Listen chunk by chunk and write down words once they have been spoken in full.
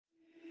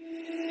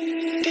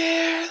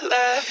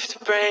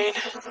brain.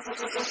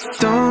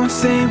 Don't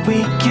say we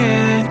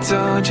can't,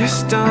 oh,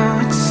 just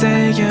don't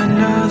say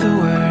another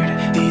word.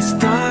 These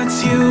thoughts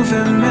you've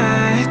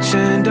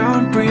imagined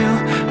aren't real,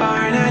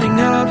 aren't adding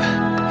up.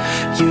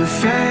 You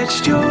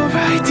fetched your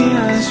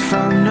ideas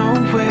from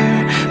nowhere,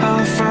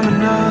 all from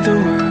another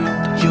world.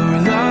 Your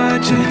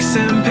logic's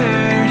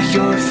impaired,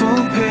 your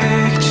full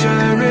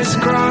picture is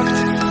cropped.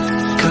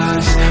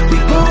 Cause we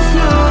both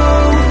know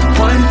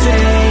one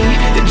day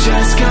they're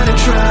just gonna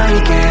try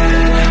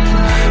again.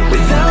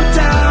 Without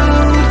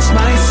doubt,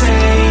 might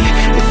say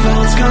if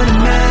all's gonna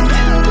mend.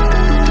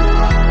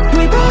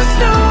 We both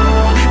know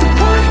that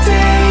one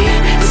day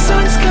the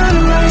sun's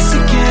gonna rise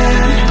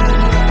again.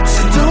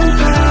 So don't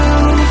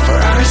pout for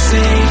our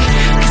sake,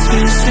 cause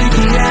this ain't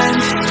the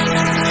end.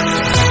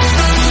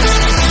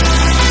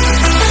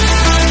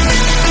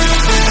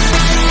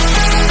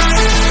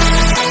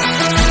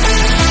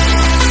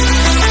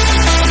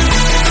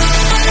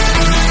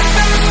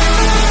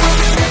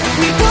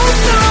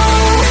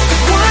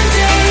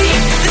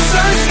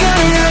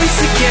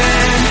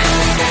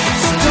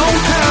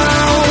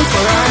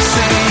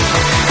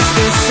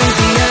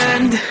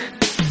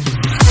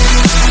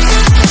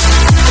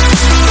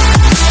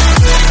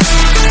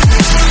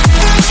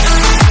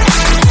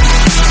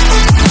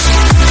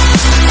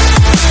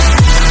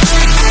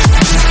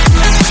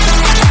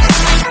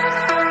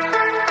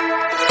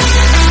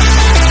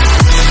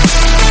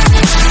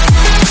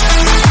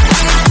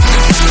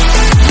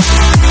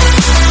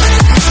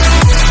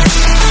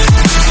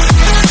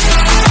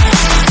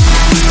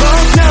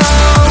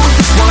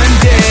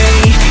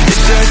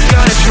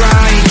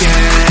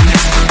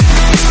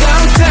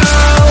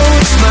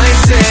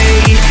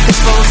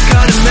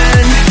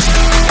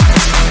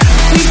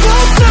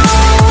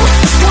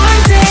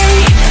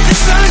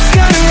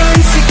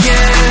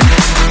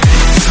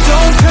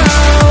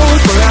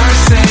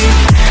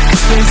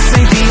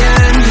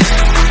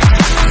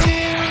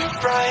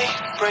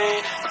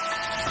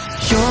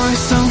 You're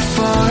so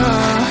far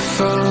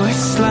off, oh,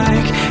 it's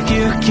like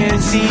you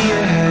can't see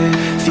ahead.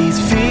 These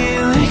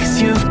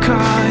feelings you've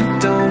caught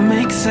don't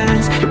make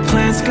sense, your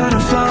plan's gonna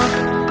flop.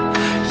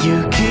 You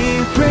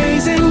keep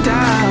raising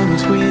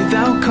doubts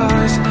without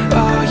cause,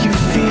 all you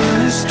feel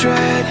is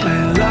dread.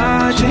 My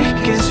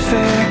logic is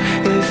fair,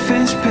 if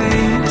it's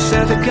pain, it's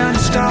ever gonna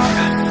stop.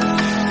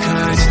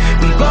 Cause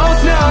we both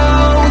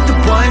know that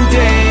one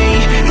day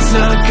it's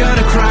not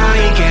gonna cry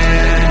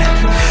again.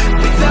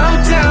 Without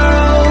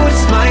doubt,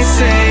 might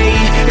say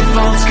if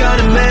all's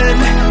gonna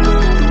mend.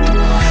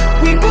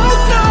 We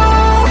both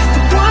know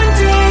that one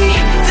day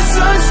the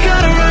sun's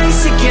gonna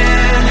rise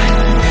again.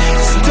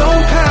 So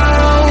don't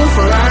pout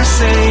for our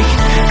sake,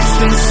 cause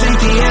this ain't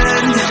the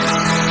end.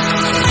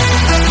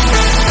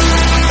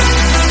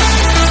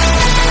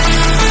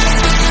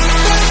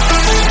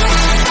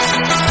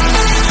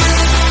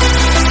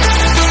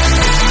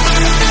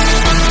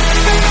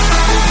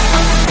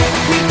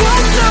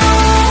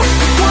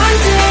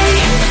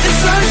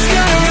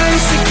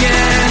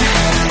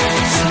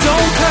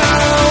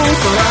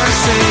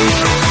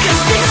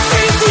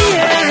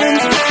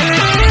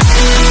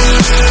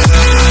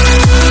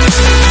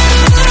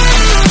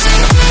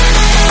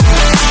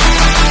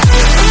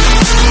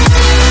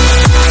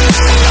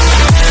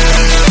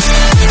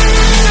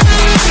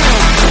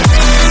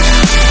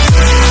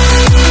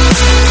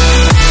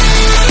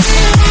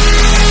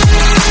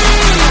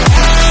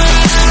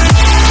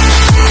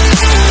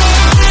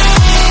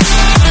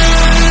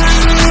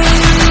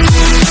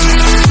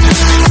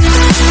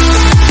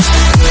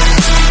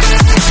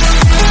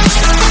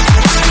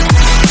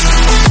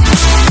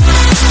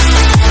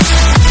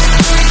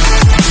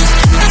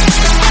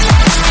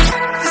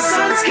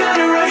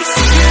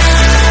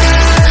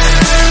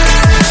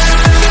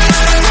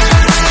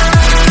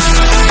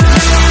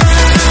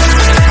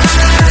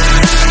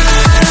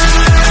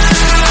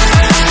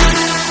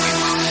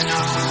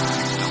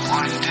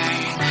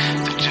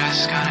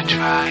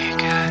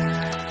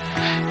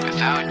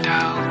 Without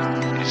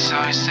doubt, it's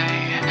our say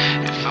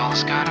if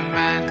all's gonna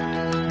mend.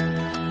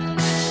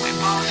 We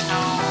both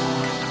know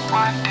that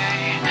one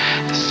day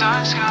the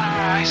sun's gonna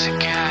rise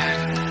again.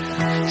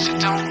 So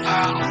don't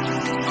pout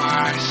for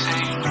our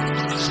sake,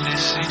 'cause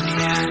this ain't the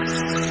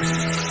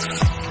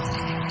end.